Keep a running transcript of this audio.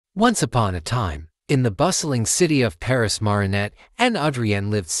Once upon a time, in the bustling city of Paris, Marinette and Adrien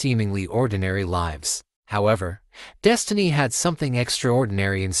lived seemingly ordinary lives. However, destiny had something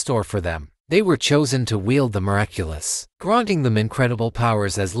extraordinary in store for them. They were chosen to wield the miraculous, granting them incredible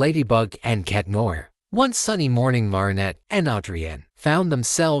powers as Ladybug and Cat Noir. One sunny morning, Marinette and Adrien found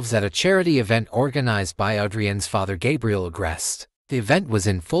themselves at a charity event organized by Adrien's father, Gabriel Agreste. The event was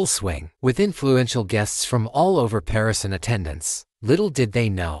in full swing, with influential guests from all over Paris in attendance. Little did they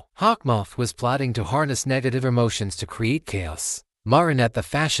know, Hawkmoth was plotting to harness negative emotions to create chaos. Marinette, the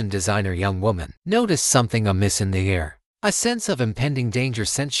fashion designer young woman, noticed something amiss in the air. A sense of impending danger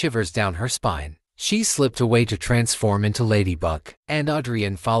sent shivers down her spine. She slipped away to transform into Ladybug, and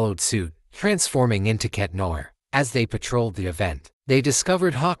Adrien followed suit, transforming into Cat Noir. As they patrolled the event, they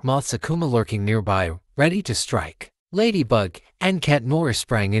discovered Hawkmoth's Akuma lurking nearby, ready to strike. Ladybug and Cat Noir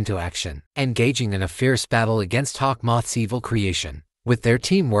sprang into action, engaging in a fierce battle against Hawkmoth's evil creation. With their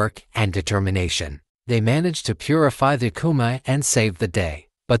teamwork and determination, they managed to purify the Akuma and save the day.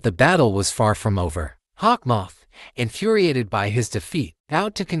 But the battle was far from over. Hawkmoth, infuriated by his defeat,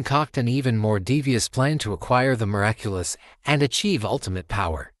 vowed to concoct an even more devious plan to acquire the miraculous and achieve ultimate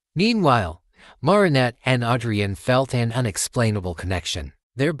power. Meanwhile, Marinette and Adrien felt an unexplainable connection,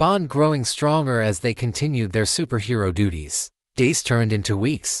 their bond growing stronger as they continued their superhero duties. Days turned into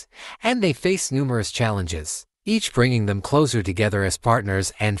weeks, and they faced numerous challenges, each bringing them closer together as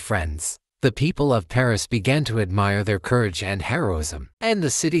partners and friends. The people of Paris began to admire their courage and heroism, and the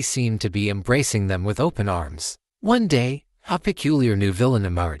city seemed to be embracing them with open arms. One day, a peculiar new villain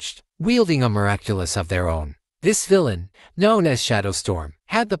emerged, wielding a miraculous of their own. This villain, known as Shadowstorm,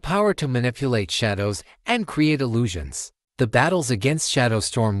 had the power to manipulate shadows and create illusions. The battles against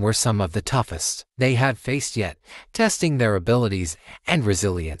Shadowstorm were some of the toughest they had faced yet, testing their abilities and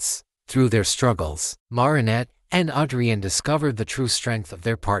resilience. Through their struggles, Marinette and Adrien discovered the true strength of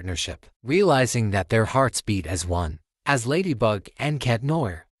their partnership, realizing that their hearts beat as one. As Ladybug and Cat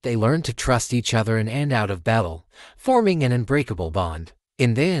Noir, they learned to trust each other in and out of battle, forming an unbreakable bond.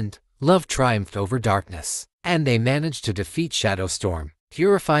 In the end, love triumphed over darkness, and they managed to defeat Shadowstorm,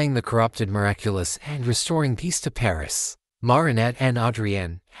 purifying the corrupted miraculous and restoring peace to Paris. Marinette and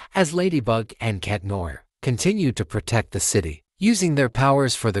Adrien, as Ladybug and Cat Noir, continued to protect the city, using their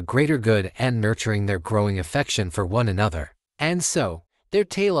powers for the greater good and nurturing their growing affection for one another. And so, their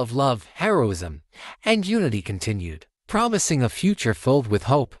tale of love, heroism, and unity continued, promising a future filled with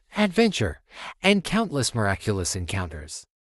hope, adventure, and countless miraculous encounters.